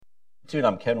Institute.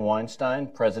 I'm Ken Weinstein,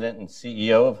 President and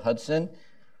CEO of Hudson.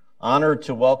 Honored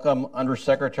to welcome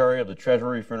Undersecretary of the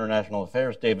Treasury for International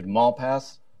Affairs, David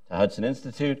Malpass, to Hudson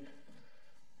Institute.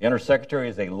 The Undersecretary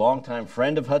is a longtime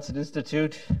friend of Hudson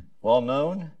Institute, well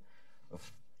known.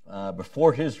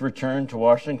 Before his return to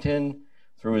Washington,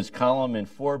 through his column in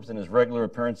Forbes and his regular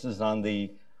appearances on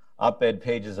the op-ed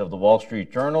pages of the Wall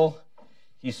Street Journal,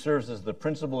 he serves as the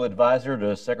principal advisor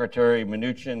to Secretary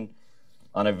Mnuchin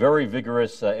on a very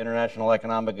vigorous international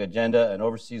economic agenda and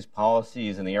oversees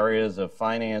policies in the areas of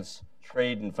finance,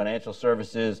 trade and financial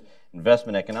services,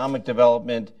 investment, economic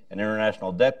development, and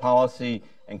international debt policy,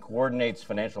 and coordinates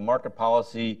financial market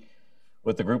policy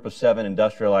with the Group of 7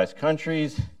 industrialized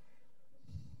countries.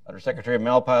 Undersecretary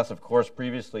Malpass, of course,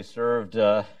 previously served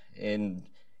in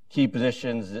key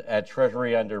positions at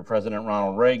Treasury under President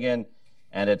Ronald Reagan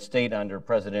and at State under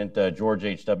President George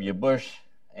H.W. Bush,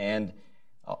 and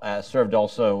served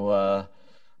also,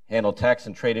 handled tax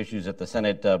and trade issues at the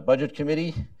Senate Budget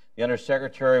Committee. The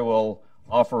Undersecretary will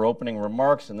offer opening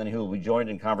remarks, and then he will be joined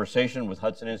in conversation with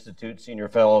Hudson Institute Senior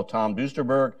Fellow Tom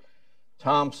Duesterberg.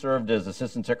 Tom served as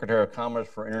Assistant Secretary of Commerce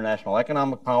for International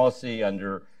Economic Policy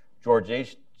under George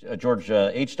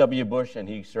H.W. Bush, and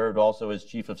he served also as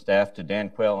Chief of Staff to Dan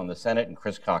Quayle in the Senate and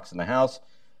Chris Cox in the House,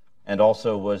 and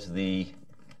also was the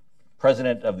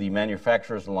President of the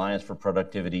Manufacturers Alliance for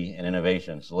Productivity and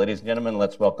Innovation. So ladies and gentlemen,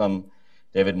 let's welcome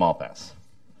David Malpass.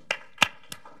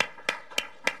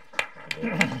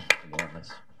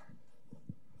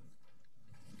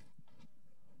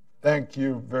 Thank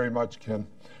you very much, Ken.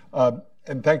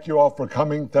 And thank you all for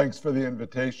coming. Thanks for the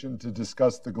invitation to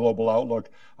discuss the global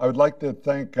outlook. I would like to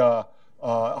thank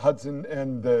Hudson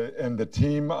and the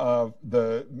team,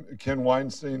 the Ken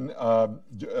Weinstein, Tom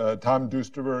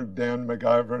Duesterberg, Dan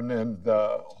McGivern, and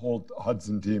the whole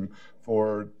Hudson team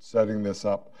for setting this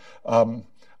up.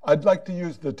 I'd like to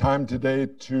use the time today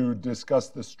to discuss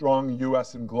the strong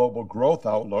U.S. and global growth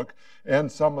outlook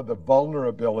and some of the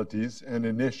vulnerabilities and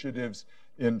initiatives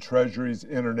in Treasury's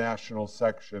international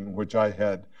section, which I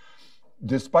head.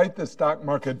 Despite the stock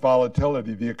market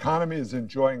volatility, the economy is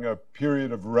enjoying a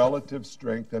period of relative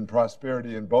strength and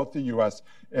prosperity in both the U.S.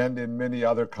 and in many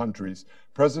other countries.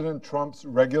 President Trump's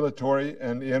regulatory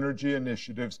and energy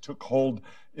initiatives took hold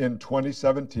in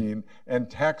 2017, and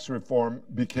tax reform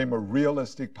became a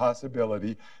realistic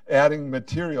possibility, adding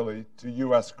materially to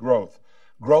U.S. growth.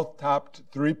 Growth topped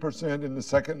 3% in the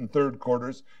second and third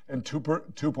quarters and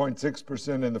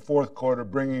 2.6% in the fourth quarter,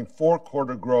 bringing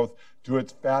four-quarter growth to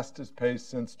its fastest pace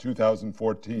since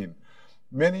 2014.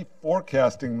 Many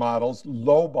forecasting models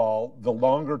lowball the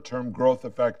longer-term growth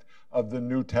effect of the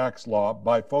new tax law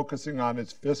by focusing on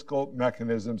its fiscal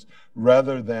mechanisms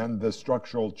rather than the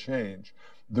structural change.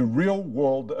 The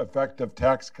real-world effect of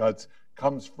tax cuts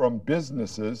comes from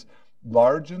businesses,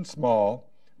 large and small,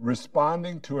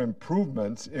 responding to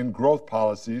improvements in growth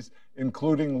policies,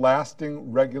 including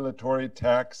lasting regulatory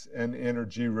tax and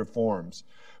energy reforms.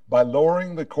 By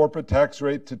lowering the corporate tax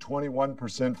rate to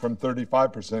 21% from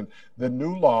 35%, the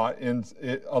new law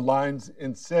aligns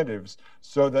incentives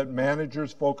so that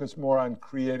managers focus more on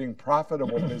creating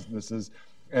profitable businesses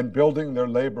and building their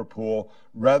labor pool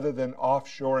rather than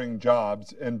offshoring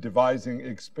jobs and devising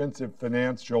expensive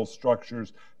financial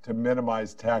structures to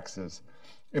minimize taxes.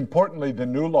 Importantly, the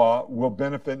new law will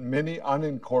benefit many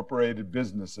unincorporated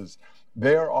businesses.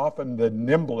 They are often the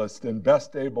nimblest and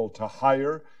best able to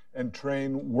hire and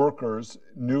train workers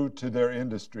new to their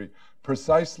industry,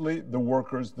 precisely the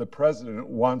workers the president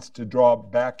wants to draw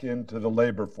back into the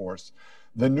labor force.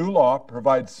 The new law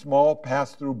provides small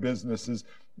pass-through businesses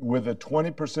with a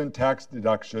 20% tax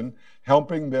deduction,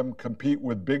 helping them compete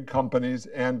with big companies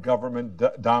and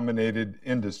government-dominated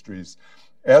industries.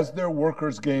 As their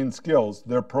workers gain skills,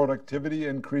 their productivity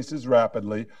increases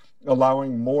rapidly,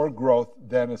 allowing more growth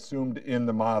than assumed in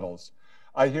the models.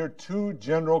 I hear two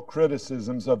general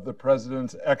criticisms of the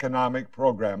president's economic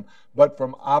program, but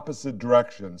from opposite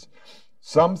directions.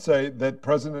 Some say that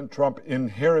President Trump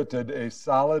inherited a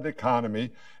solid economy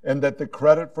and that the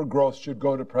credit for growth should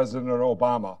go to President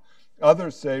Obama.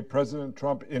 Others say President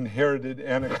Trump inherited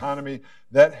an economy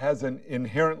that has an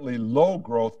inherently low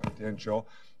growth potential,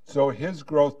 so his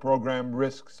growth program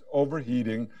risks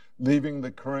overheating, leaving the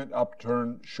current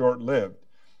upturn short-lived.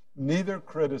 Neither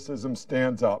criticism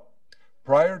stands up.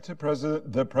 Prior to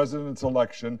the president's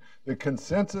election, the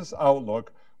consensus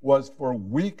outlook was for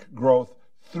weak growth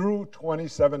through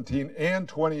 2017 and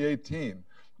 2018,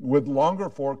 with longer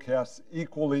forecasts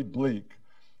equally bleak.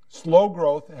 Slow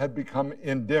growth had become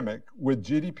endemic, with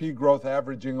GDP growth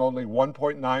averaging only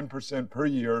 1.9% per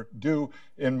year, due,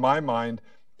 in my mind,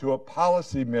 to a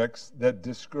policy mix that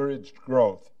discouraged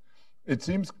growth. It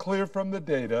seems clear from the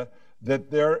data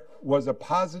that there was a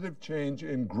positive change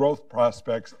in growth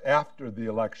prospects after the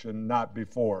election, not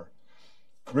before.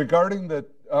 Regarding the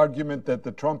argument that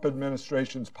the Trump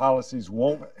administration's policies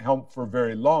won't help for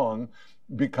very long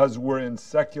because we're in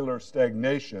secular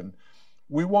stagnation,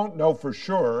 we won't know for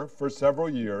sure for several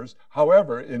years.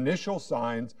 However, initial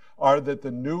signs are that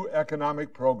the new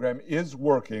economic program is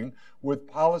working with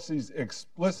policies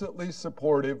explicitly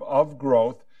supportive of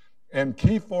growth and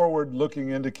key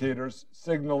forward-looking indicators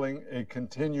signaling a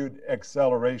continued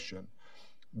acceleration.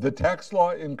 The tax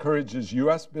law encourages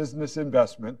U.S. business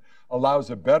investment, allows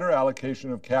a better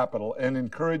allocation of capital, and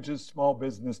encourages small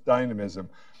business dynamism.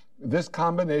 This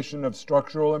combination of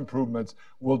structural improvements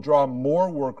will draw more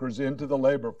workers into the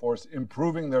labor force,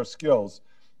 improving their skills.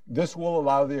 This will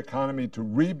allow the economy to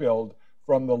rebuild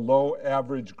from the low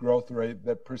average growth rate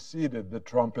that preceded the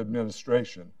Trump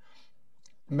administration.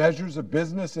 Measures of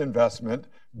business investment,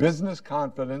 business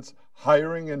confidence,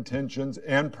 hiring intentions,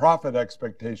 and profit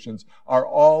expectations are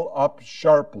all up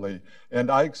sharply,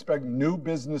 and I expect new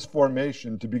business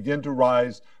formation to begin to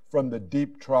rise from the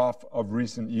deep trough of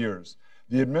recent years.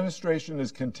 The administration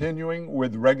is continuing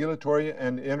with regulatory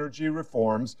and energy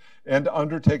reforms and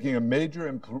undertaking a major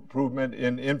improvement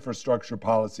in infrastructure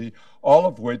policy, all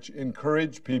of which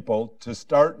encourage people to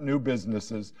start new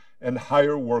businesses and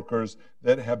hire workers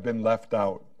that have been left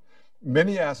out.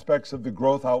 Many aspects of the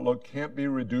growth outlook can't be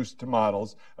reduced to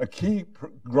models. A key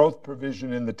growth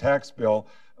provision in the tax bill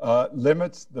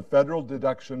limits the federal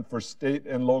deduction for state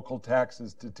and local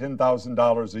taxes to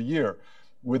 $10,000 a year.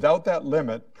 Without that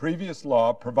limit, previous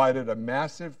law provided a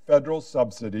massive federal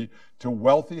subsidy to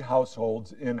wealthy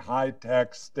households in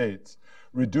high-tax states.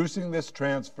 Reducing this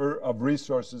transfer of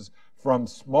resources from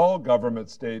small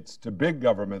government states to big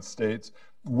government states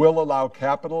will allow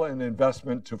capital and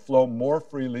investment to flow more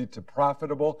freely to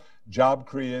profitable,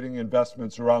 job-creating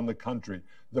investments around the country.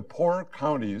 The poorer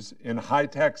counties in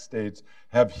high-tax states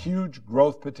have huge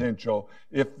growth potential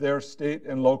if their state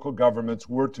and local governments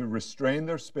were to restrain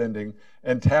their spending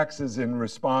and taxes in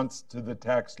response to the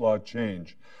tax law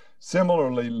change.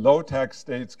 Similarly, low-tax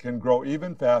states can grow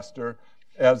even faster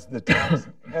as the tax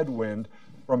headwind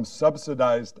from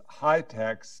subsidized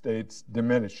high-tax states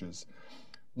diminishes.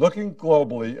 Looking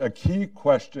globally, a key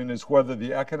question is whether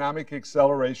the economic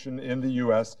acceleration in the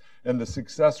U.S. and the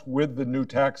success with the new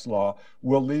tax law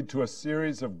will lead to a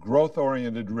series of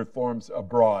growth-oriented reforms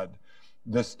abroad.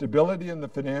 The stability in the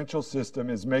financial system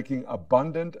is making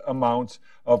abundant amounts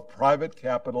of private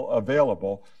capital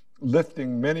available,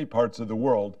 lifting many parts of the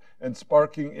world and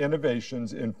sparking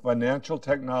innovations in financial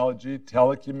technology,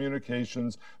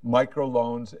 telecommunications,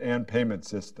 microloans, and payment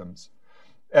systems.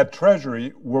 At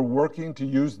Treasury, we're working to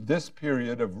use this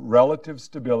period of relative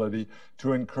stability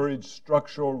to encourage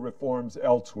structural reforms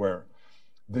elsewhere.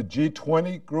 The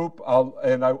G20 group, I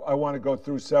want to go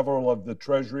through several of the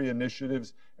Treasury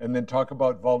initiatives and then talk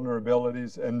about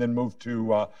vulnerabilities and then move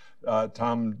to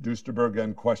Tom Duesterberg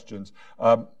and questions.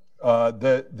 Some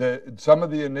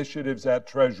of the initiatives at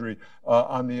Treasury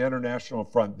on the international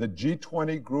front. The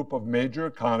G20 group of major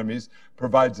economies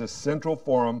provides a central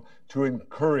forum to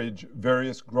encourage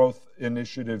various growth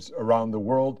initiatives around the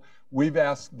world. We've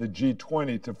asked the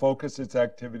G20 to focus its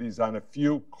activities on a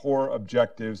few core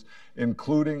objectives,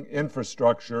 including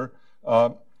infrastructure,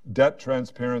 debt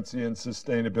transparency and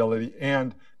sustainability,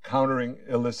 and countering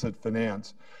illicit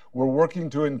finance. We're working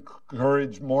to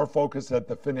encourage more focus at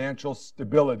the Financial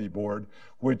Stability Board,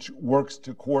 which works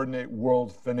to coordinate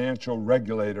world financial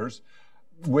regulators.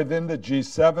 Within the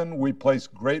G7, we place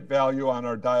great value on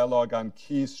our dialogue on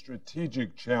key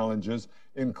strategic challenges,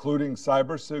 including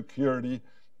cybersecurity,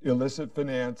 illicit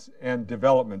finance, and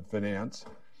development finance.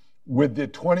 With the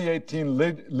 2018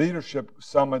 leadership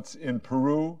summits in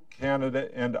Peru, Canada,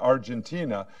 and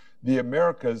Argentina, the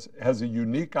Americas has a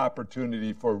unique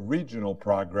opportunity for regional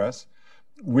progress.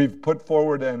 We've put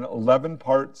forward an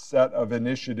 11-part set of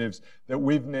initiatives that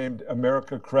we've named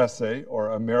America Crece,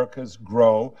 or Americas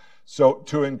Grow, so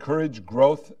to encourage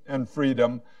growth and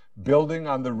freedom, building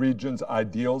on the region's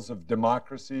ideals of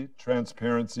democracy,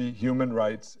 transparency, human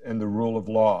rights, and the rule of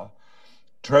law.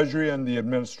 Treasury and the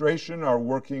administration are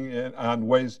working on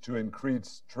ways to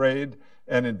increase trade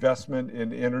and investment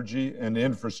in energy and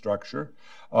infrastructure.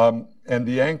 And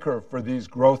the anchor for these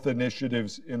growth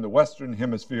initiatives in the Western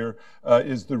Hemisphere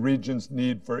is the region's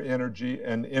need for energy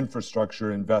and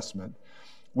infrastructure investment.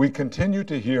 We continue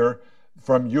to hear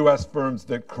from U.S. firms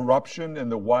that corruption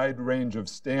and the wide range of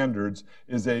standards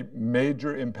is a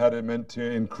major impediment to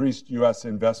increased U.S.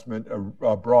 investment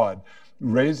abroad,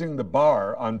 raising the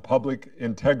bar on public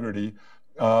integrity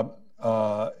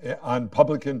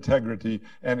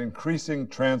and increasing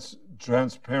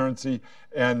transparency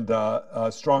and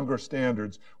stronger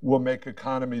standards will make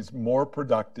economies more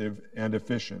productive and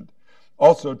efficient.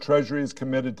 Also, Treasury is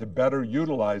committed to better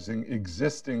utilizing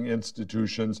existing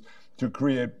institutions to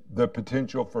create the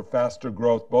potential for faster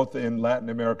growth, both in Latin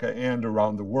America and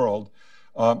around the world.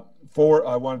 I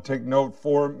want to take note,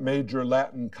 4 major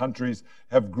Latin countries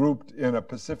have grouped in a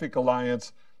Pacific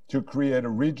alliance to create a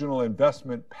regional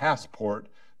investment passport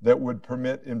that would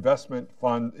permit investments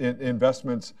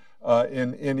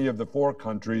in any of the 4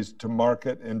 countries to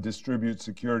market and distribute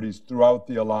securities throughout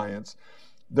the alliance.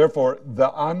 Therefore,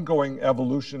 the ongoing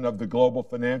evolution of the global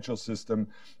financial system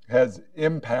has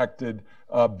impacted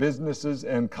businesses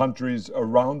and countries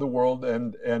around the world,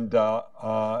 and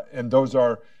those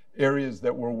are areas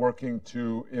that we're working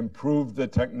to improve the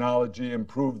technology,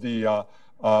 improve the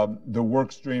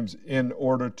work streams in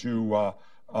order to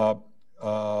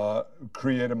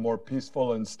create a more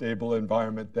peaceful and stable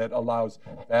environment that allows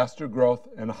faster growth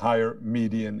and higher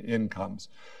median incomes.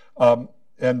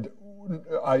 And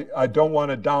I don't want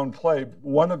to downplay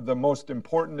one of the most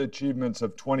important achievements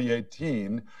of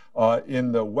 2018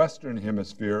 in the Western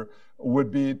Hemisphere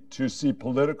would be to see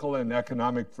political and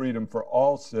economic freedom for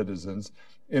all citizens.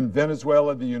 In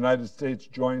Venezuela, the United States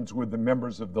joins with the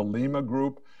members of the Lima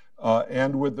Group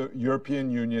and with the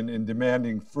European Union in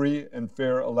demanding free and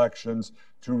fair elections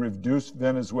to reduce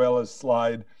Venezuela's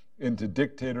slide into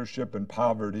dictatorship and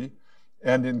poverty.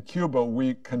 And in Cuba,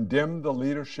 we condemn the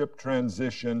leadership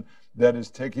transition that is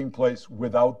taking place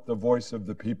without the voice of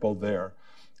the people there.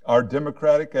 Our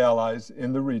democratic allies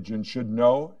in the region should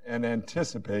know and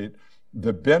anticipate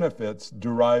the benefits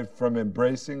derived from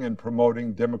embracing and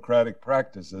promoting democratic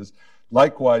practices.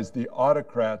 Likewise, the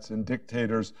autocrats and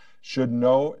dictators should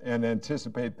know and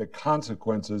anticipate the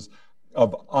consequences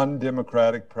of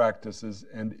undemocratic practices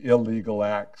and illegal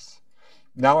acts.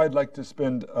 Now I'd like to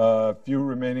spend a few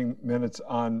remaining minutes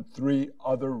on 3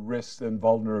 other risks and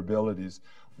vulnerabilities.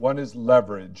 One is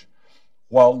leverage.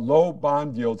 While low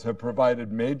bond yields have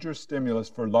provided major stimulus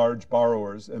for large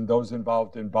borrowers and those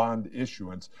involved in bond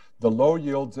issuance, the low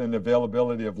yields and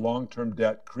availability of long-term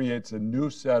debt creates a new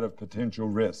set of potential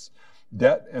risks.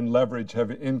 Debt and leverage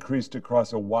have increased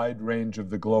across a wide range of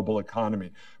the global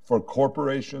economy for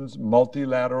corporations,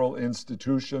 multilateral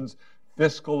institutions,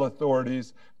 fiscal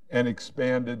authorities, and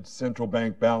expanded central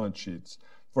bank balance sheets.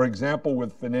 For example,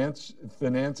 with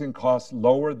financing costs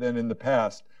lower than in the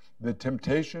past, the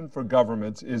temptation for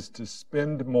governments is to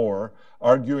spend more,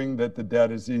 arguing that the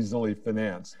debt is easily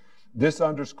financed. This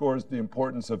underscores the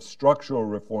importance of structural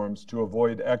reforms to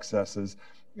avoid excesses,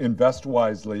 invest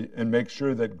wisely, and make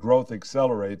sure that growth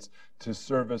accelerates to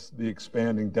service the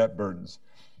expanding debt burdens.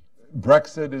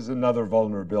 Brexit is another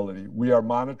vulnerability. We are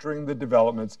monitoring the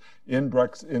developments in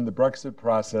the Brexit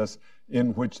process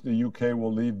in which the UK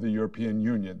will leave the European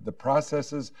Union. The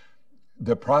process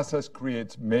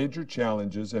creates major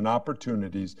challenges and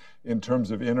opportunities in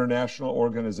terms of international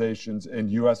organizations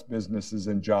and U.S. businesses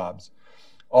and jobs.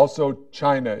 Also,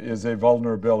 China is a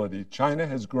vulnerability. China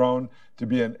has grown to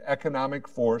be an economic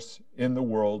force in the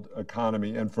world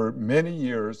economy, and for many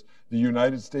years, the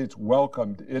United States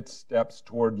welcomed its steps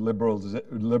toward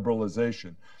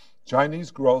liberalization. Chinese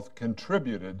growth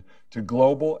contributed to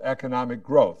global economic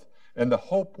growth, and the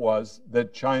hope was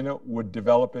that China would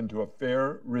develop into a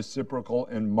fair, reciprocal,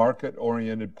 and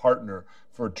market-oriented partner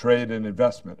for trade and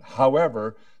investment.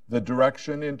 However, the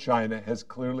direction in China has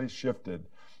clearly shifted.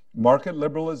 Market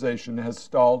liberalization has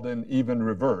stalled and even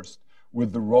reversed,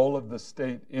 with the role of the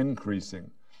state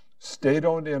increasing.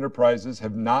 State-owned enterprises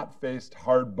have not faced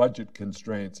hard budget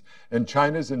constraints, and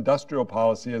China's industrial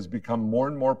policy has become more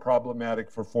and more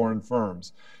problematic for foreign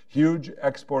firms. Huge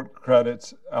export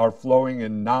credits are flowing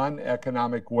in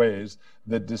non-economic ways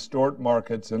that distort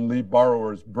markets and leave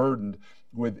borrowers burdened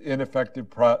with ineffective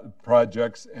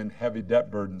projects and heavy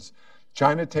debt burdens.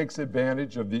 China takes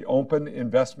advantage of the open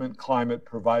investment climate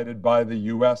provided by the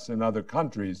U.S. and other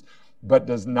countries, but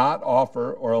does not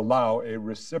offer or allow a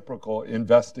reciprocal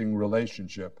investing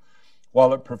relationship.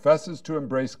 While it professes to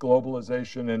embrace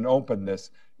globalization and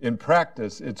openness, in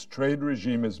practice, its trade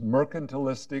regime is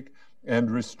mercantilistic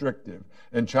and restrictive,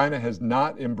 and China has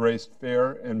not embraced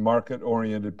fair and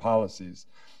market-oriented policies.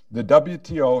 The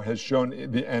WTO has shown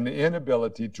an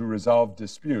inability to resolve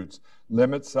disputes,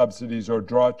 limit subsidies, or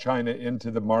draw China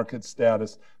into the market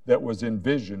status that was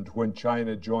envisioned when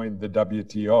China joined the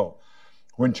WTO.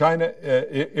 When China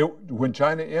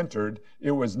entered,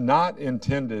 it was not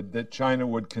intended that China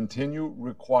would continue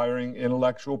requiring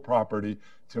intellectual property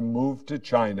to move to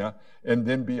China and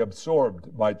then be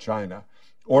absorbed by China,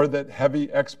 or that heavy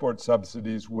export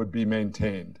subsidies would be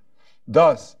maintained.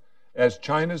 Thus, As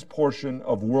China's portion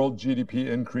of world GDP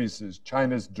increases,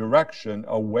 China's direction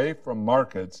away from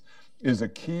markets is a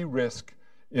key risk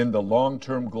in the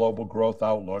long-term global growth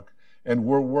outlook, and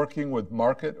we're working with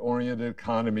market-oriented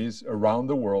economies around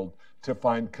the world to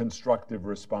find constructive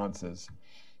responses.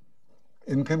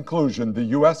 In conclusion, the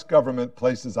U.S. government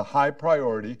places a high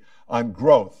priority on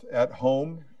growth at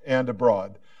home and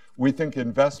abroad. We think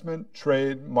investment,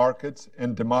 trade, markets,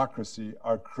 and democracy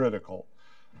are critical.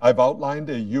 I've outlined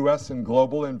a U.S. and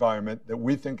global environment that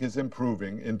we think is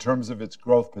improving in terms of its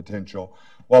growth potential.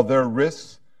 While there are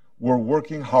risks, we're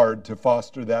working hard to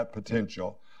foster that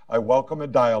potential. I welcome a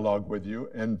dialogue with you,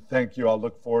 and thank you. I'll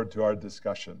look forward to our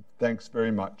discussion. Thanks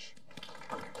very much.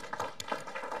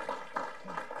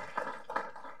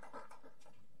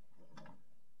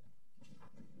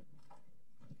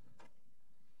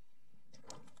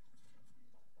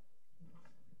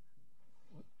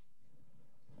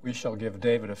 We shall give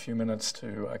David a few minutes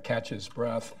to catch his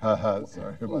breath.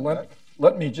 Sorry about that.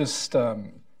 Let me just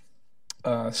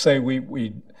say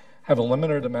we have a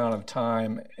limited amount of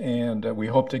time, and we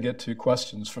hope to get to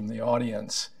questions from the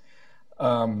audience.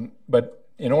 But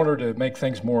in order to make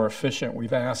things more efficient,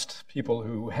 we've asked people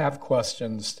who have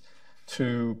questions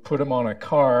to put them on a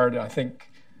card, I think,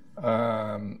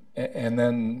 and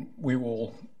then we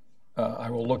will.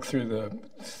 I will look through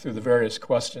the various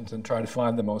questions and try to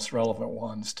find the most relevant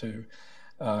ones to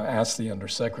ask the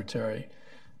Undersecretary.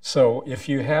 So if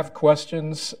you have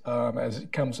questions as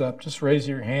it comes up, just raise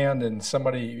your hand and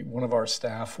one of our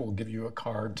staff will give you a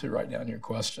card to write down your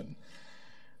question.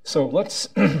 So let's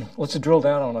drill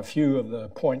down on a few of the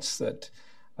points that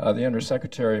the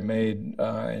Undersecretary made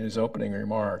in his opening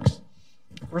remarks.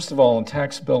 First of all, in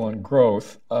tax bill and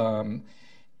growth, one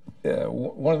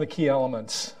of the key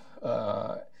elements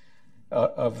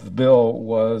of the bill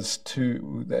was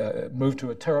to move to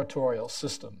a territorial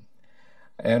system.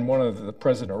 And one of the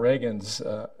President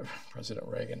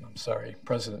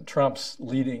Trump's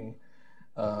leading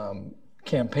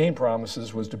campaign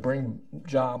promises was to bring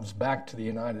jobs back to the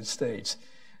United States.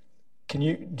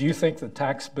 Do you think the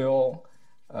tax bill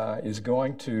is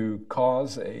going to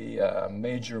cause a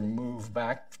major move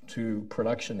back to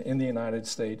production in the United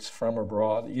States from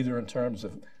abroad, either in terms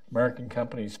of American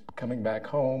companies coming back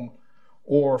home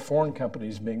or foreign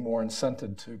companies being more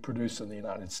incented to produce in the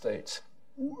United States?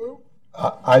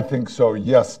 I think so,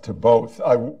 yes, to both.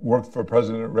 I worked for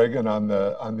President Reagan on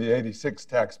the '86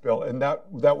 tax bill, and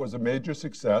that was a major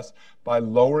success. By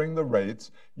lowering the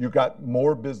rates, you got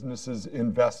more businesses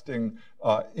investing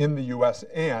in the U.S.,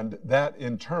 and that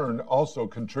in turn also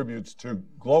contributes to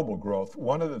global growth.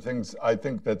 One of the things I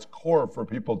think that's core for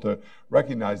people to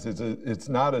recognize is it's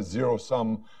not a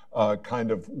zero-sum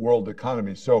kind of world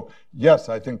economy. So yes,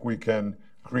 I think we can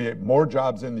create more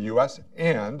jobs in the U.S.,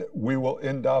 and we will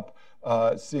end up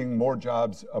seeing more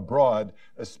jobs abroad,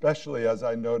 especially, as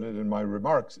I noted in my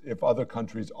remarks, if other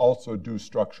countries also do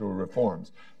structural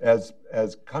reforms. As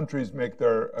countries make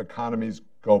their economies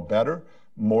go better,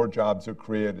 more jobs are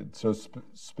created. So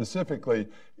specifically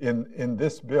in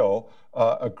this bill,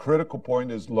 a critical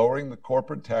point is lowering the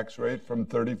corporate tax rate from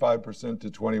 35%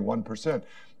 to 21%.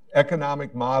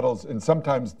 Economic models and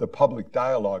sometimes the public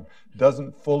dialogue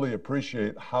doesn't fully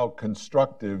appreciate how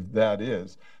constructive that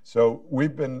is. So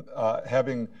we've been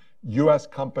having U.S.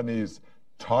 companies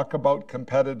talk about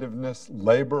competitiveness,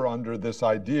 labor under this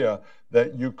idea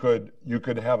that you could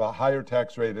have a higher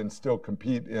tax rate and still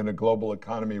compete in a global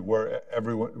economy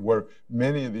where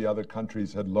many of the other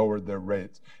countries had lowered their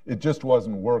rates. It just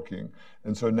wasn't working.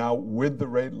 And so now with the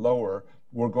rate lower,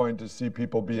 we're going to see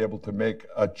people be able to make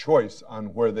a choice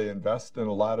on where they invest, and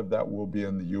a lot of that will be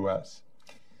in the U.S.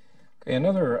 Okay,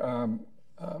 another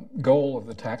goal of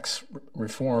the tax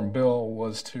reform bill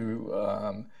was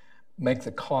to make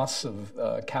the costs of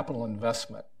capital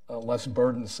investment less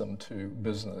burdensome to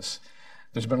business.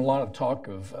 There's been a lot of talk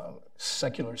of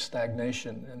secular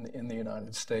stagnation in the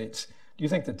United States. Do you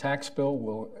think the tax bill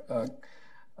will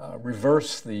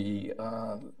reverse the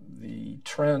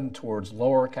trend towards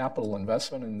lower capital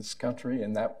investment in this country,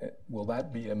 and will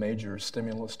that be a major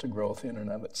stimulus to growth in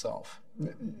and of itself?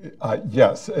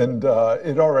 Yes, and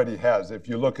it already has. If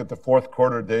you look at the fourth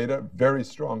quarter data, very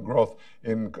strong growth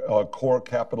in core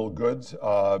capital goods,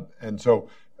 and so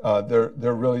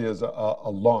there really is a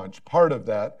launch. Part of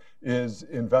that is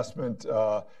investment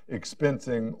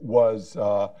expensing was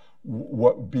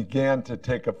what began to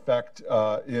take effect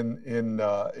toward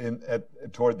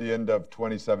the end of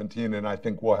 2017, and I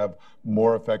think will have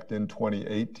more effect in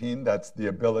 2018. That's the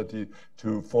ability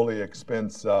to fully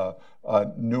expense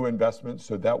new investments.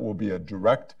 So that will be a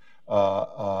direct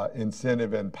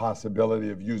incentive and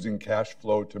possibility of using cash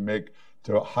flow to make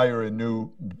hire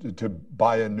to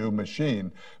buy a new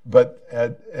machine. But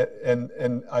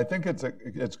and I think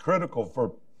it's critical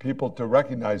for people to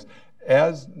recognize,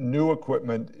 as new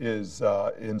equipment is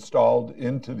installed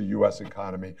into the U.S.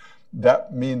 economy,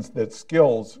 that means that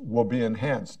skills will be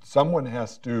enhanced. Someone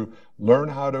has to learn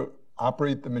how to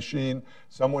operate the machine,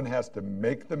 someone has to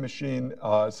make the machine,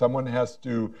 someone has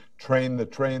to train the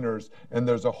trainers, and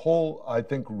there's a whole, I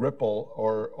think, ripple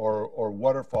or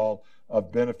waterfall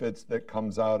of benefits that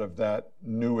comes out of that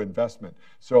new investment.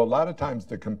 So a lot of times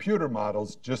the computer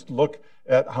models just look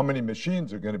at how many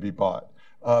machines are going to be bought.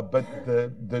 But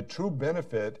the true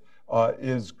benefit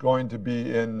is going to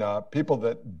be in people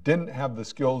that didn't have the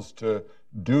skills to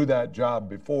do that job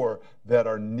before, that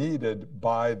are needed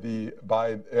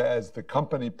as the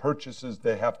company purchases,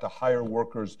 they have to hire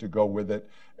workers to go with it.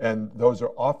 And those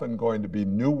are often going to be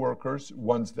new workers,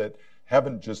 ones that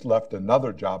haven't just left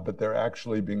another job, but they're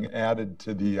actually being added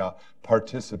to the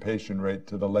participation rate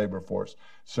to the labor force.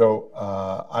 So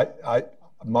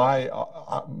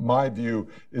my view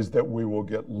is that we will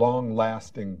get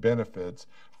long-lasting benefits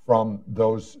from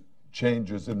those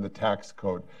changes in the tax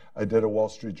code. I did a Wall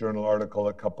Street Journal article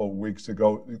a couple of weeks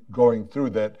ago going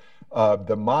through that.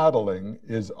 The modeling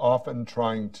is often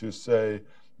trying to say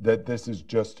that this is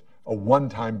just a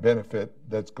one-time benefit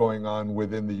that's going on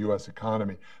within the U.S.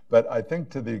 economy. But I think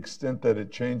to the extent that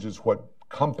it changes what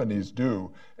companies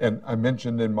do, and I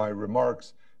mentioned in my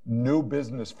remarks, new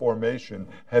business formation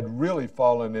had really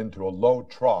fallen into a low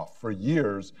trough. For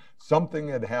years, something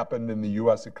had happened in the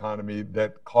U.S. economy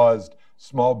that caused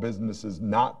small businesses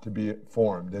not to be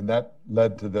formed, and that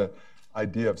led to the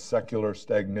idea of secular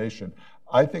stagnation.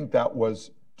 I think that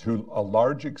was to a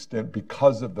large extent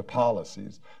because of the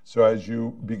policies. So as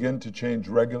you begin to change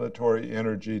regulatory,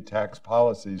 energy, tax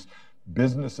policies,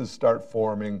 businesses start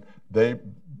forming, they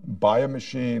buy a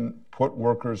machine, put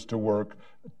workers to work,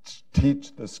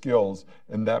 teach the skills,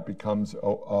 and that becomes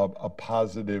a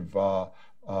positive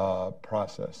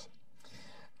process.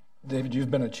 David, you've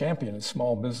been a champion of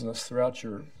small business throughout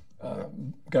your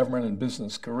government and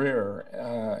business career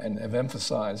and have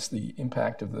emphasized the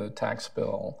impact of the tax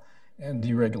bill and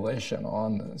deregulation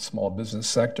on the small business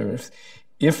sector.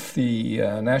 If the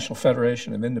National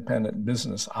Federation of Independent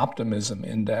Business Optimism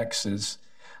Index is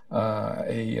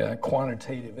a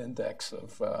quantitative index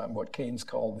of what Keynes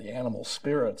called the animal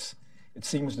spirits, it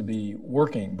seems to be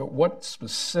working. But what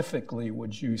specifically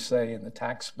would you say in the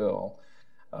tax bill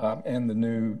and the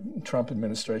new Trump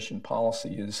administration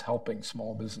policy is helping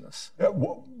small business?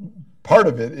 Well, part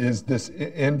of it is this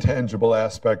intangible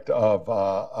aspect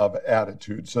of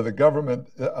attitude. So the government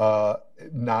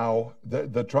now,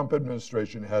 the Trump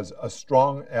administration has a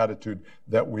strong attitude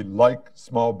that we like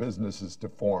small businesses to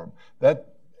form. That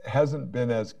hasn't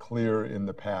been as clear in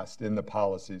the past in the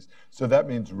policies. So that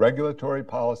means regulatory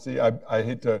policy. I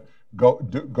hate to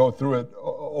go through it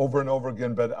over and over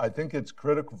again, but I think it's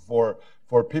critical for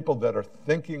people that are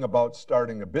thinking about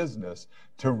starting a business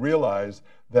to realize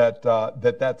that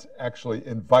that's actually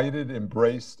invited,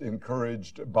 embraced,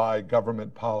 encouraged by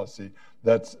government policy.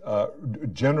 That's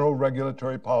general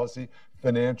regulatory policy,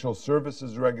 financial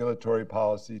services regulatory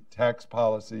policy, tax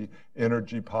policy,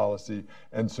 energy policy.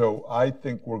 And so I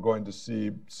think we're going to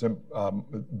see some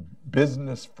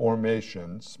business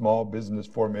formation, small business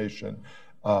formation,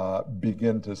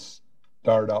 begin to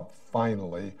start up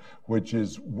finally, which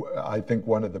is, I think,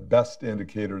 one of the best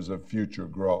indicators of future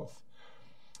growth.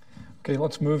 Okay,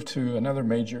 let's move to another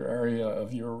major area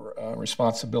of your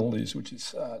responsibilities, which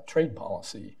is trade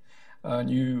policy.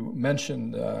 You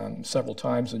mentioned several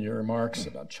times in your remarks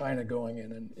about China going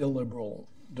in an illiberal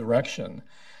direction.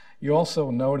 You also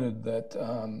noted that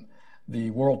the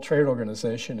World Trade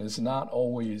Organization is not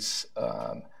always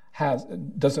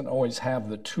doesn't always have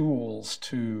the tools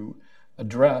to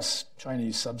address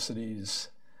Chinese subsidies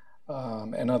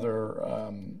and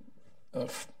other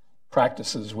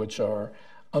practices which are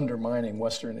undermining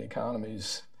Western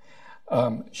economies.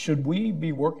 Should we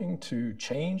be working to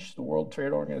change the World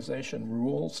Trade Organization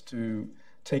rules to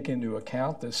take into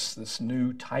account this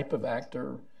new type of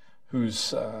actor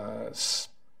whose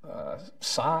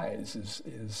size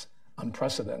is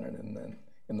unprecedented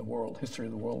in the world history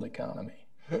of the world economy?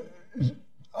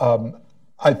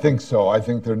 I think so. I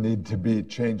think there need to be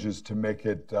changes to make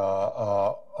it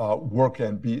work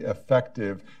and be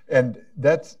effective. And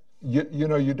that's you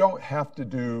don't have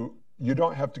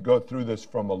to go through this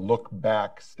from a look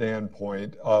back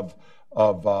standpoint of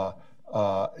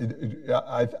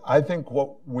I think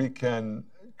what we can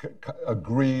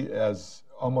agree as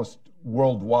almost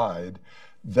worldwide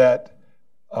that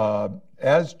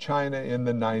as China in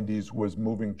the 90s was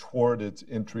moving toward its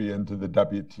entry into the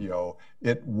WTO,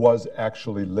 it was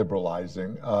actually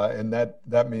liberalizing. And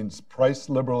that means price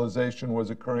liberalization was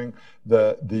occurring.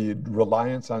 The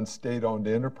reliance on state-owned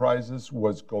enterprises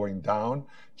was going down.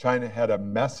 China had a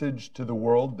message to the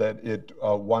world that it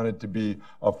wanted to be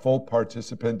a full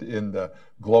participant in the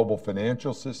global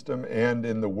financial system and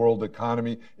in the world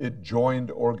economy. It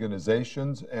joined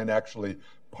organizations and actually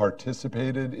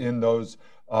participated in those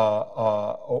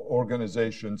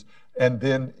organizations, and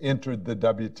then entered the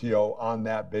WTO on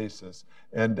that basis.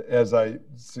 And as I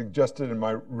suggested in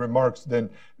my remarks, then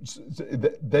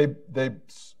they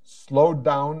slowed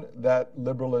down that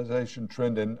liberalization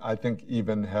trend, and I think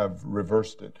even have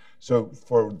reversed it. So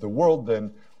for the world,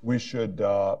 then we should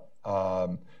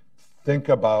think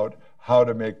about how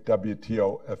to make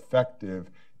WTO effective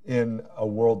in a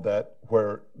world that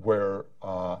where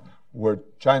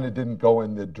China didn't go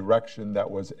in the direction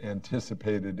that was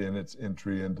anticipated in its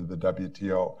entry into the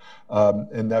WTO.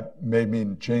 And that may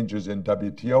mean changes in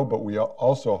WTO, but we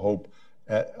also hope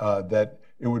that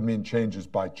it would mean changes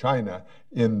by China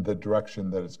in the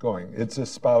direction that it's going. It's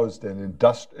espoused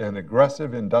an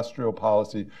aggressive industrial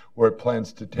policy where it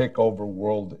plans to take over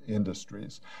world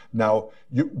industries. Now,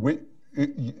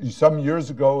 some years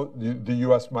ago, the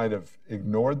U.S. might have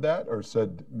ignored that or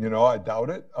said, I doubt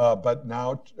it. But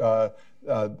now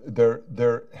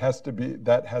that has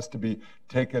to be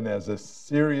taken as a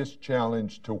serious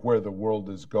challenge to where the world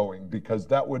is going, because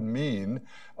that would mean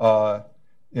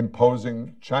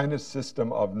imposing China's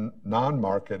system of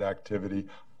non-market activity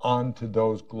onto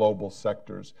those global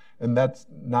sectors. And that's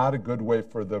not a good way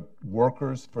for the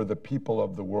workers, for the people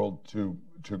of the world to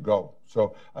go.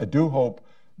 So I do hope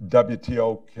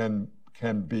WTO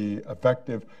can be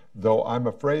effective, though I'm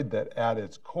afraid that at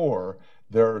its core,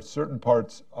 there are certain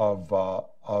parts of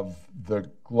the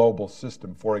global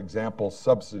system. For example,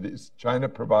 subsidies. China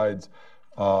provides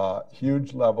a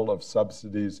huge level of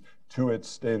subsidies to its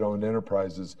state-owned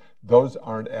enterprises. Those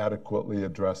aren't adequately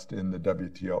addressed in the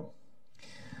WTO.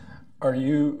 Are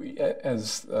you,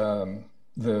 as the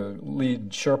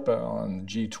lead Sherpa on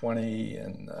G20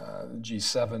 and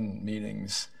G7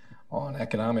 meetings on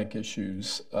economic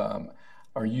issues,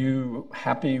 are you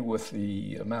happy with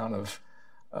the amount of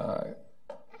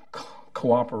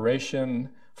cooperation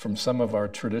from some of our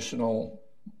traditional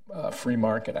free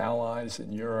market allies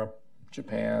in Europe,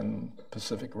 Japan,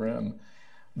 Pacific Rim,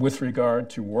 with regard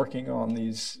to working on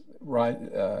these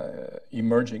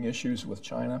emerging issues with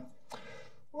China?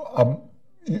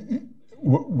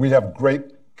 We have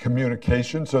great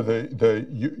communication. So the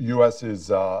U.S.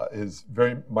 is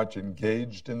very much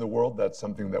engaged in the world. That's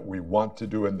something that we want to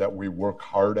do and that we work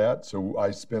hard at. So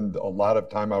I spend a lot of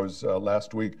time. I was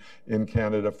last week in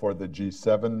Canada for the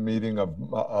G7 meeting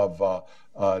of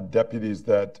deputies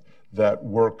that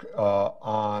work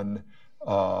on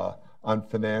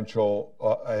financial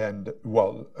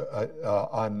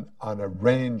on a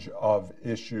range of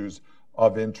issues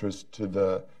of interest to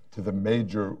the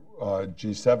major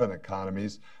G7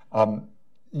 economies.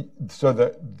 So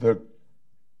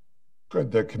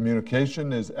the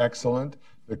communication is excellent.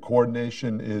 The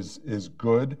coordination is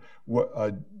good.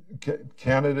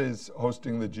 Canada is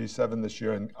hosting the G7 this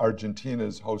year, and Argentina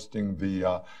is hosting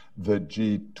the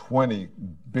G20,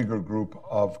 bigger group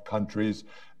of countries.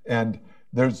 And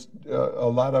there's a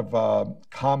lot of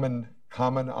common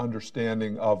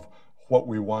understanding of what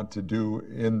we want to do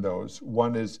in those.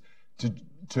 One is to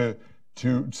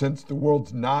since the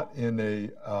world's not in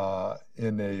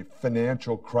a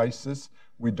financial crisis,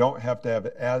 we don't have to have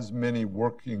as many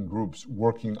working groups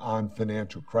working on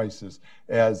financial crisis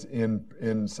as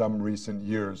in some recent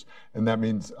years. And that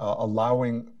means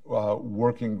allowing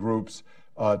working groups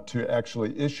to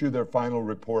actually issue their final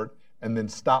report and then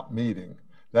stop meeting.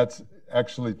 That's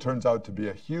actually turns out to be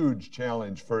a huge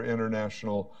challenge for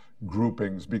international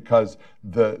groupings, because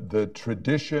the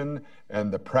tradition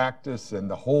and the practice and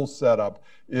the whole setup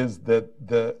is that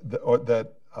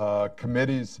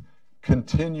committees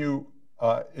continue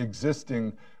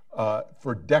existing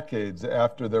for decades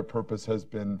after their purpose has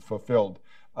been fulfilled.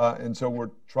 And so we're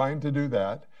trying to do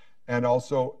that, and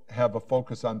also have a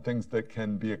focus on things that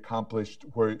can be accomplished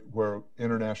where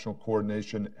international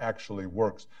coordination actually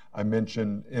works. I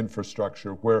mentioned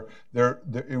infrastructure, where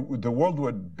the world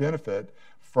would benefit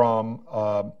from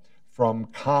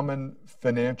common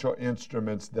financial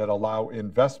instruments that allow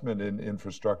investment in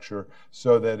infrastructure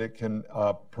so that it can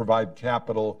provide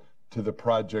capital to the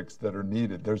projects that are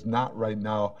needed. There's not right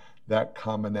now that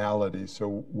commonality.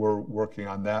 So we're working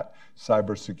on that.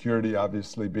 Cybersecurity,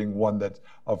 obviously, being one that's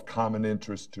of common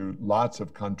interest to lots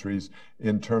of countries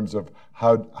in terms of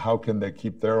how can they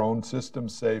keep their own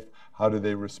systems safe? How do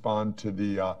they respond to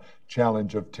the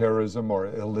challenge of terrorism or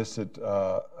illicit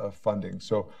funding?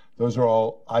 So those are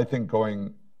all, I think,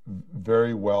 going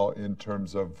very well in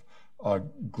terms of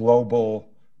global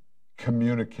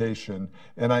communication.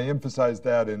 And I emphasize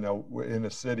that in a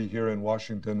city here in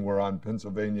Washington, we're on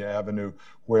Pennsylvania Avenue,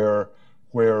 where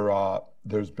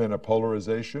there's been a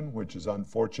polarization, which is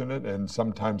unfortunate, and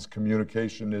sometimes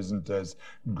communication isn't as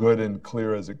good and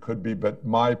clear as it could be. But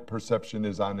my perception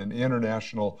is on an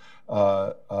international,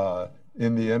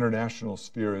 in the international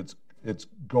sphere, it's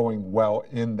going well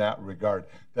in that regard.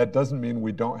 That doesn't mean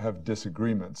we don't have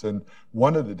disagreements. And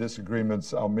one of the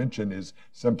disagreements I'll mention is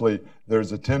simply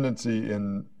there's a tendency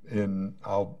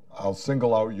I'll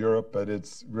single out Europe, but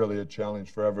it's really a challenge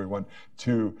for everyone,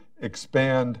 to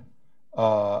expand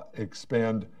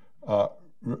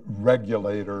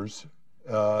regulators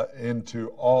into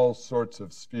all sorts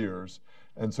of spheres.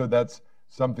 And so that's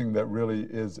something that really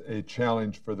is a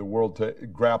challenge for the world to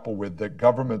grapple with, that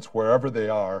governments, wherever they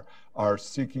are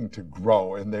seeking to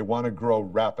grow, and they want to grow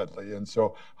rapidly. And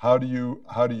so how do you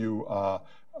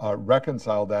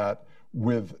reconcile that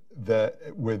with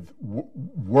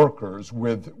workers,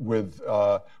 with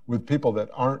people that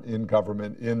aren't in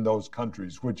government in those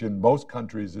countries, which in most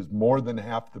countries is more than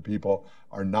half the people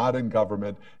are not in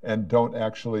government and don't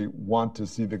actually want to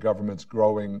see the governments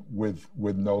growing with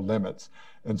no limits.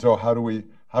 And so how do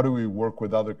we work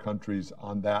with other countries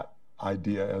on that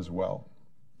idea as well?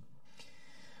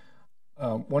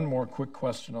 One more quick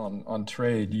question on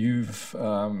trade. You've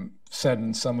said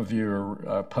in some of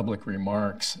your public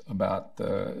remarks about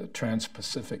the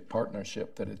Trans-Pacific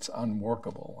Partnership that it's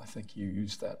unworkable. I think you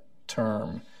used that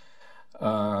term.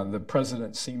 The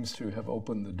president seems to have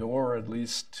opened the door, at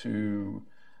least, to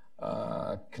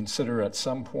consider at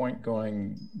some point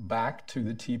going back to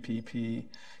the TPP.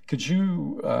 Could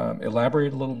you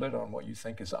elaborate a little bit on what you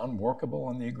think is unworkable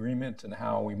in the agreement and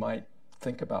how we might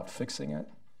think about fixing it?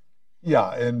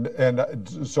 Yeah, and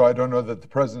so I don't know that the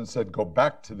president said go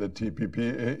back to the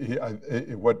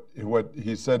TPP. What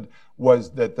he said was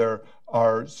that there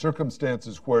are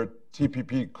circumstances where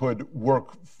TPP could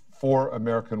work for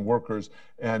American workers,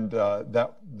 and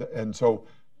so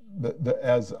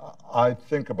as I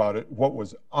think about it, what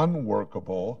was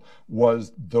unworkable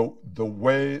was the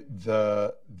way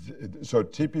so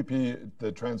TPP,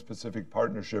 the Trans-Pacific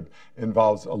Partnership,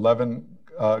 involves 11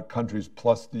 countries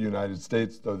plus the United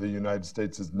States, though the United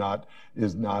States is not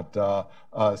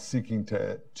seeking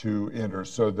to enter.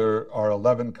 So there are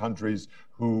 11 countries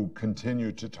who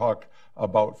continue to talk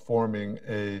about forming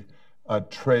a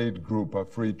trade group, a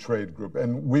free trade group,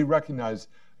 and we recognize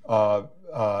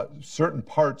certain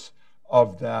parts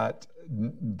of that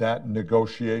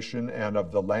negotiation and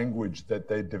of the language that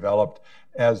they developed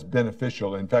as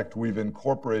beneficial. In fact, we've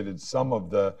incorporated some of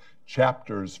the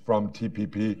chapters from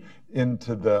TPP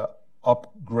into the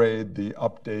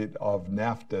update of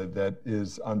NAFTA that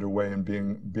is underway and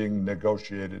being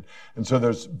negotiated. And so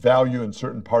there's value in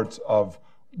certain parts of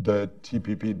the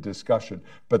TPP discussion.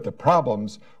 But the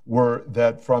problems were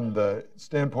that from the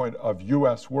standpoint of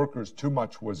U.S. workers, too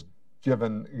much was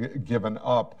given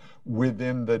up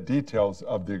within the details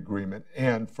of the agreement.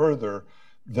 And further,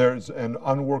 there's an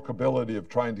unworkability of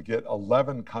trying to get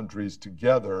 11 countries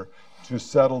together to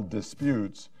settle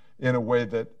disputes in a way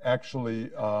that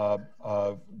actually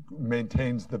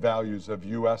maintains the values of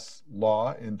U.S.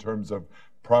 law in terms of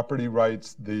property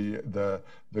rights, the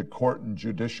court and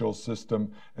judicial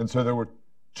system. And so there were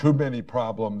too many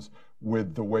problems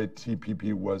with the way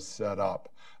TPP was set up.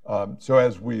 So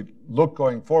as we look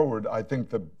going forward, I think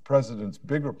the president's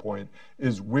bigger point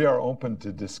is we are open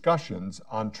to discussions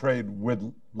on trade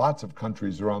with lots of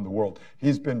countries around the world.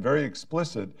 He's been very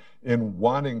explicit in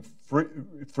wanting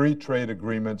free trade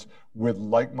agreements with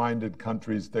like-minded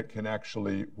countries that can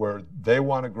actually, where they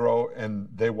want to grow and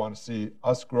they want to see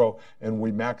us grow, and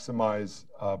we maximize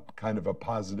kind of a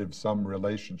positive sum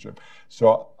relationship.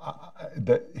 So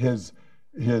his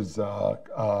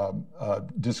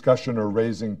discussion or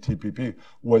raising TPP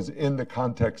was in the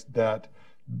context that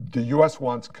the U.S.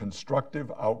 wants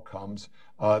constructive outcomes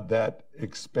that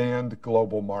expand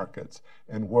global markets,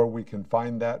 and where we can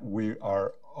find that, we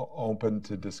are open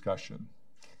to discussion.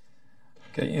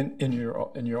 Okay, in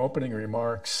your opening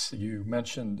remarks, you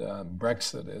mentioned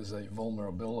Brexit as a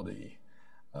vulnerability.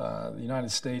 The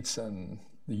United States and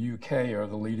the UK are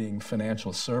the leading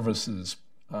financial services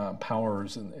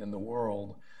powers in the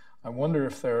world. I wonder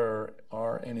if there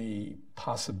are any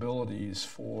possibilities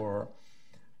for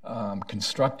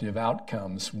constructive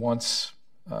outcomes once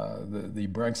the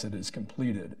Brexit is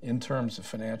completed in terms of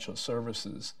financial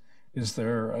services? Is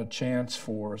there a chance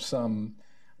for some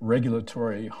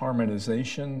regulatory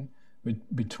harmonization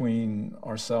between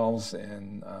ourselves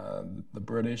and the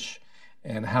British?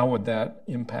 And how would that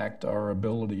impact our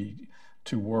ability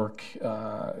to work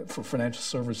for financial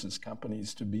services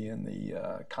companies to be in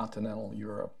the continental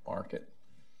Europe market?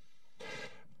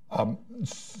 The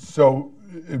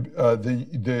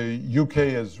UK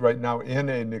is right now in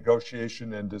a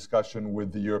negotiation and discussion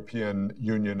with the European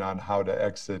Union on how to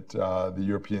exit the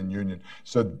European Union.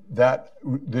 So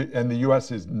and the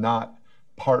US is not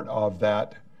part of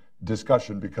that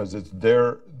discussion because it's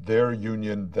their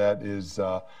union that is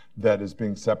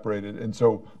being separated, and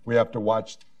so we have to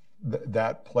watch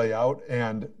that play out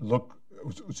and look.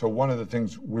 So one of the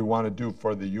things we want to do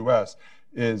for the US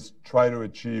is try to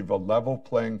achieve a level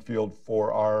playing field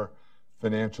for our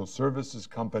financial services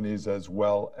companies as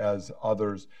well as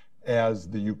others as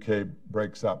the UK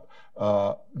breaks up.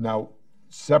 Now,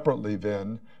 separately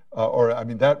then,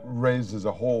 that raises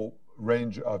a whole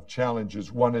range of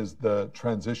challenges. One is the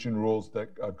transition rules that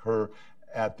occur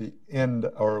at the end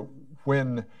or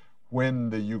when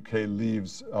the UK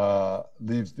leaves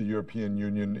the European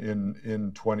Union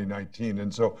in 2019.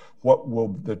 And so what will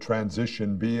the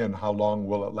transition be and how long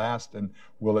will it last, and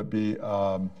will it be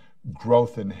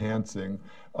growth enhancing?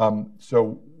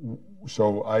 So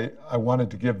I wanted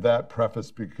to give that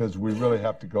preface because we really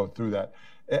have to go through that.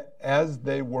 As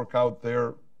they work out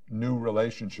their new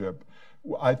relationship,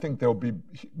 I think there'll be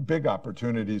big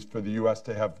opportunities for the US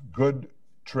to have good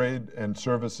trade and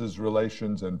services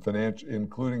relations and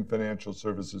including financial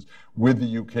services with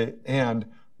the UK and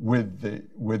with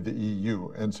the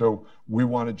EU. And so we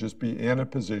want to just be in a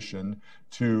position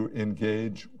to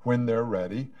engage when they're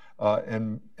ready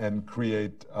and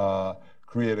create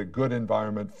a good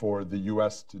environment for the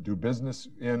US to do business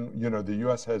in. The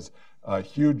US has a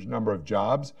huge number of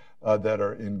jobs that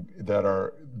are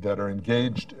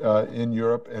engaged in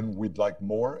Europe, and we'd like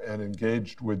more, and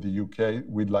engaged with the UK,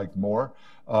 we'd like more.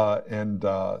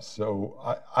 So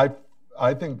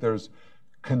I think there's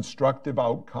constructive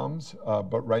outcomes,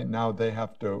 but right now they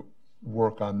have to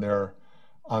work on their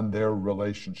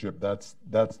relationship. That's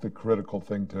the critical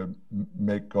thing to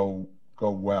make go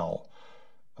well.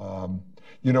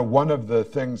 One of the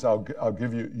things I'll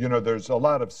give you, there's a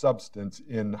lot of substance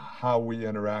in how we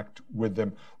interact with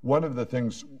them. One of the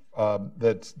things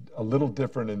that's a little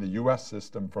different in the US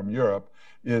system from Europe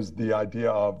is the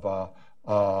idea of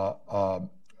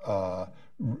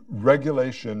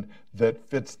regulation that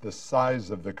fits the size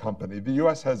of the company. The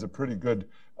US has a pretty good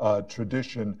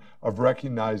tradition of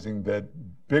recognizing that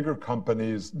bigger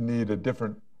companies need a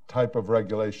different type of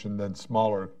regulation than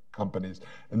smaller companies,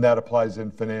 and that applies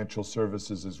in financial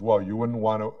services as well. You wouldn't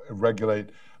want to regulate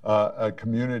a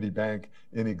community bank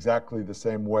in exactly the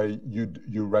same way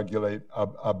you regulate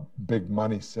a big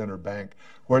money center bank.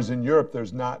 Whereas in Europe,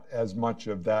 there's not as much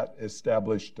of that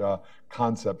established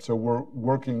concept. So we're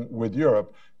working with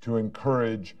Europe to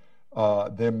encourage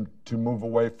them to move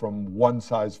away from one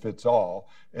size fits all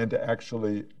and to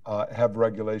actually have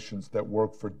regulations that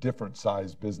work for different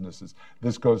size businesses.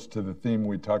 This goes to the theme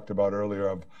we talked about earlier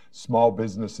of small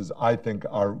businesses, I think,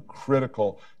 are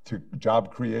critical to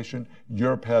job creation.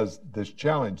 Europe has this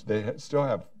challenge. They still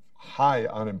have high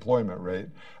unemployment rate.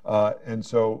 And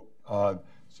so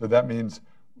that means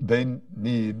they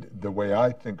need, the way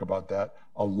I think about that,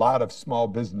 a lot of small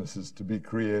businesses to be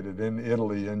created in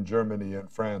Italy, in Germany, in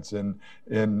France, and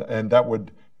that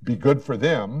would be good for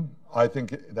them. I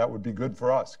think that would be good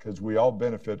for us because we all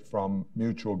benefit from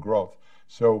mutual growth.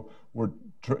 So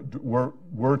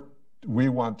we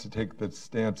want to take the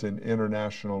stance in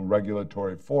international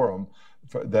regulatory forum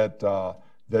that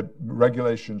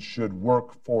regulations should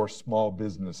work for small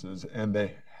businesses, and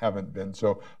they haven't been.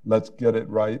 So let's get it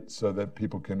right so that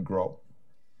people can grow.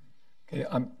 Okay,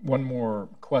 one more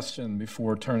question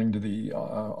before turning to the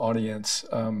audience.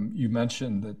 You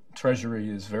mentioned that Treasury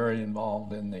is very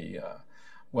involved in the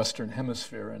Western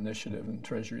Hemisphere initiative, and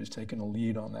Treasury has taken a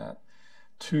lead on that.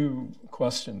 Two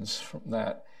questions from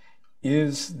that.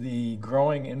 Is the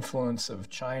growing influence of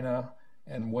China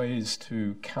and ways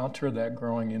to counter that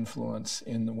growing influence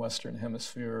in the Western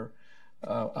Hemisphere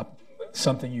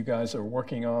something you guys are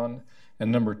working on? And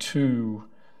number two,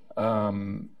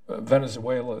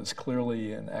 Venezuela is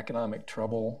clearly in economic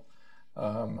trouble.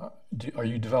 Are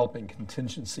you developing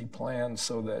contingency plans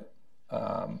so that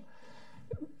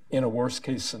in a worst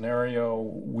case scenario,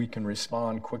 we can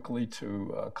respond quickly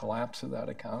to a collapse of that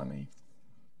economy?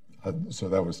 So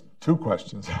that was two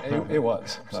questions. It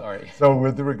was, sorry. So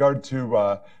with regard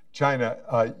to China,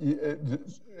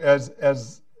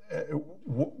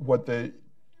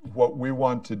 what we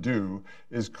want to do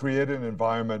is create an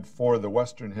environment for the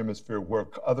Western Hemisphere where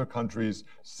other countries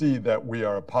see that we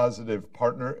are a positive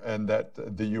partner and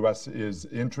that the U.S. is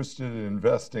interested in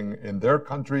investing in their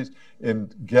countries,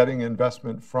 in getting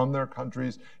investment from their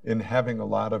countries, in having a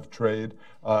lot of trade,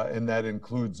 and that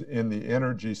includes in the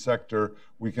energy sector.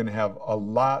 We can have a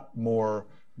lot more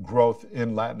growth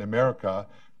in Latin America,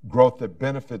 growth that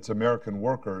benefits American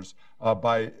workers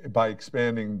by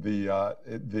expanding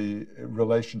the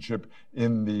relationship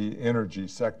in the energy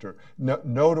sector.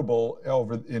 Notable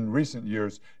in recent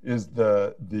years is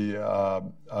the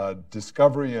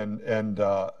discovery and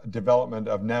development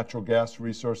of natural gas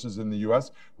resources in the U.S.,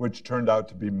 which turned out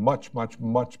to be much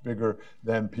bigger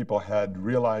than people had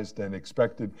realized and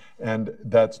expected, and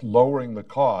that's lowering the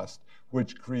cost,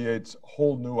 which creates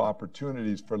whole new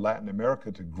opportunities for Latin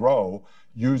America to grow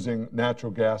using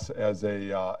natural gas as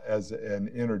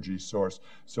an energy source.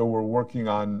 So we're working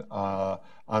on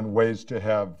ways to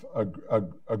have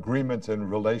agreements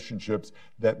and relationships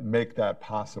that make that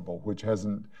possible, which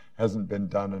hasn't been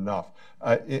done enough.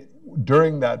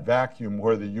 During that vacuum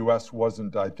where the U.S.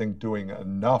 wasn't, I think, doing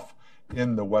enough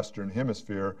in the Western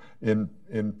Hemisphere in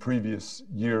previous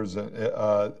years,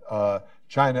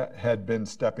 China had been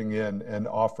stepping in and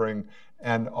offering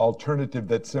an alternative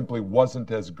that simply wasn't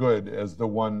as good as the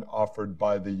one offered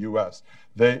by the U.S.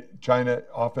 China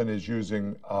often is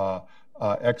using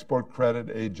export credit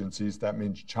agencies. That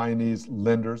means Chinese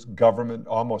lenders,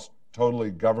 almost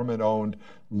totally government-owned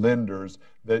lenders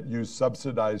that use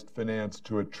subsidized finance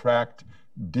to attract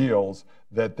deals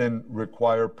that then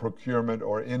require procurement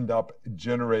or end up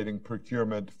generating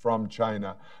procurement from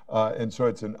China. And so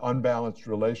it's an unbalanced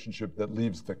relationship that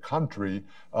leaves the country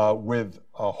with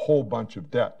a whole bunch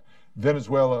of debt.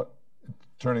 Venezuela,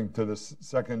 turning to the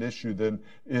second issue then,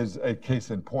 is a case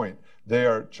in point. They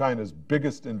are China's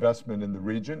biggest investment in the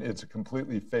region. It's a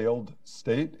completely failed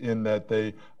state in that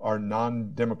they are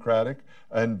non-democratic,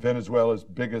 and Venezuela's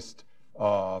biggest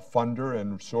funder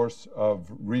and source of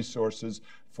resources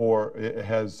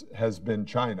has been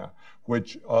China,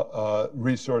 which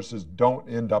resources don't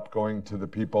end up going to the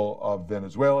people of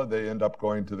Venezuela. They end up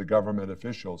going to the government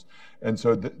officials. And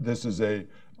so this is a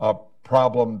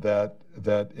problem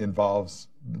that involves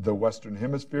the Western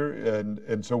Hemisphere.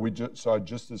 And so we saw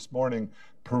just this morning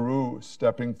Peru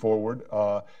stepping forward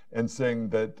and saying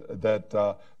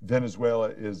that Venezuela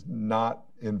is not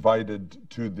invited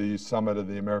to the Summit of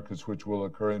the Americas, which will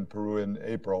occur in Peru in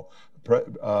April.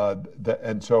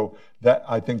 And so that,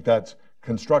 I think that's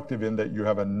constructive in that you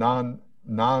have a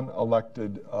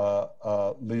non-elected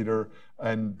leader,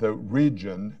 and the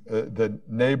region, the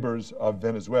neighbors of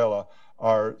Venezuela,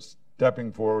 are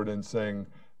stepping forward and saying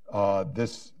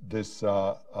this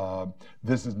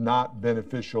is not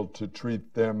beneficial to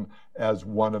treat them as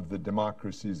one of the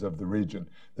democracies of the region.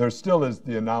 There still is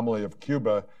the anomaly of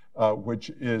Cuba, which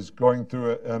is going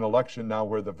through an election now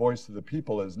where the voice of the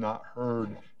people is not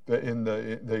heard.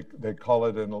 They call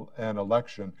it an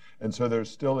election, and so there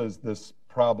still is this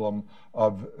problem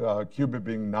of Cuba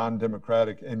being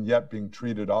non-democratic and yet being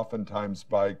treated oftentimes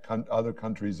by other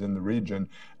countries in the region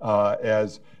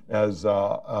as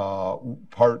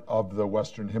part of the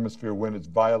Western Hemisphere when it's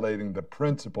violating the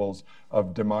principles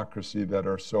of democracy that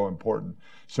are so important.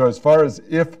 So as far as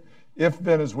if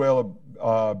Venezuela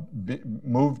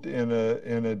moved in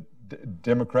a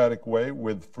democratic way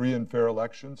with free and fair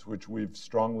elections, which we've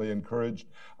strongly encouraged,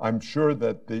 I'm sure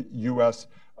that the U.S.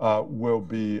 will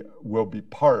be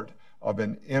part of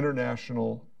an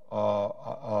international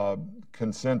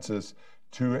consensus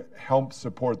to help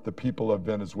support the people of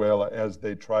Venezuela as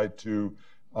they try to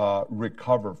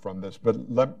recover from this. But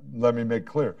let me make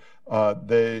clear,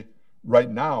 they right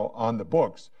now on the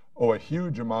books owe a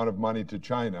huge amount of money to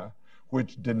China,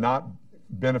 which did not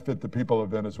benefit the people of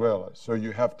Venezuela. So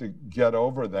you have to get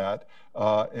over that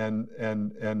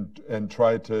and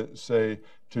try to say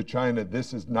to China,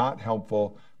 this is not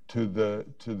helpful to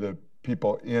the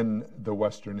people in the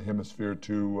Western Hemisphere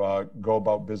to go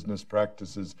about business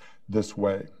practices this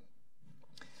way.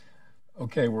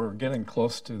 Okay, we're getting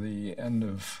close to the end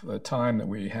of the time that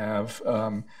we have.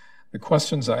 The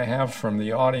questions I have from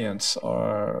the audience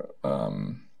are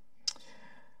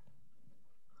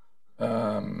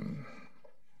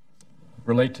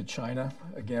relate to China.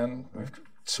 Again, we've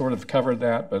sort of covered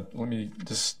that, but let me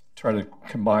just try to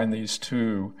combine these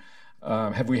two.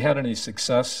 Have we had any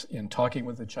success in talking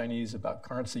with the Chinese about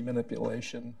currency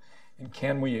manipulation? And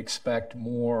can we expect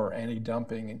more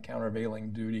anti-dumping and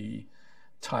countervailing duty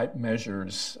type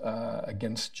measures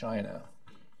against China?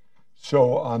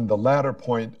 So on the latter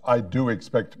point, I do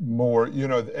expect more. You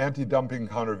know, the anti-dumping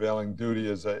countervailing duty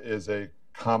is a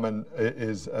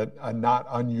not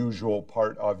unusual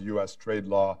part of U.S. trade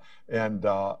law, and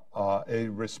a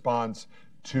response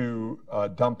to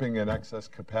dumping and excess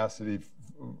capacity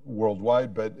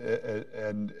worldwide. But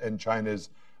and China is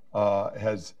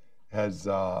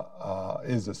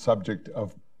a subject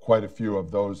of quite a few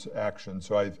of those actions.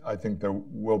 So I think there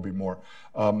will be more.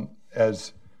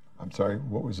 I'm sorry,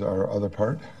 what was our other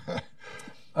part?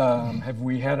 Have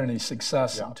we had any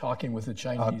success in talking with the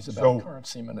Chinese about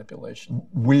currency manipulation?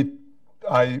 We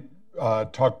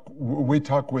talk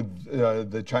with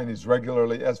the Chinese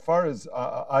regularly. As far as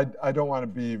I don't want to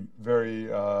be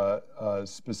very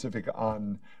specific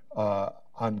on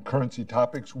currency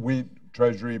topics.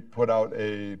 Treasury put out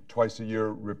a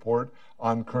twice-a-year report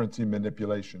on currency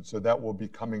manipulation. So that will be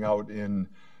coming out in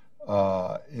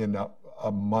a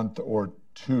month or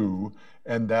two,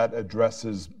 and that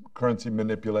addresses currency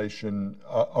manipulation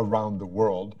around the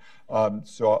world.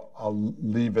 So I'll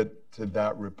leave it to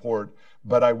that report.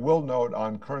 But I will note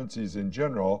on currencies in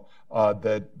general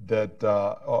that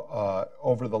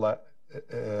over the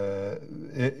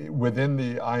within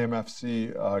the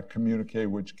IMFC communique,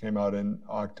 which came out in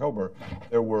October,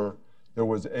 there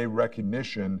was a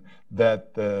recognition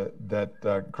that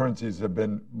currencies have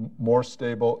been more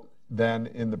stable than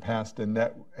in the past, and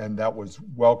that was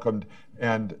welcomed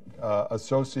and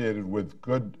associated with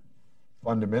good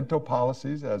fundamental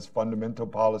policies. As fundamental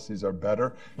policies are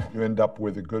better, you end up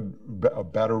with a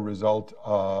better result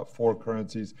for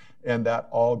currencies, and that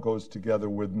all goes together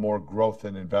with more growth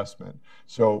and investment.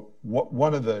 So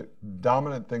one of the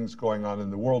dominant things going on in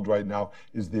the world right now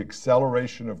is the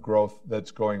acceleration of growth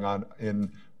that's going on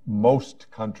in most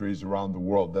countries around the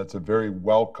world. That's a very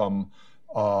welcome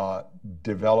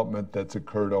development that's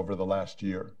occurred over the last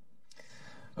year.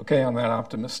 Okay, on that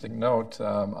optimistic note,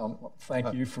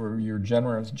 thank you for your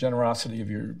generosity of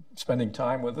your spending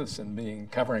time with us and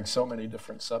covering so many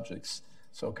different subjects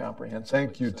so comprehensively.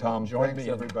 Thank you, Tom. Thanks,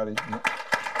 everybody.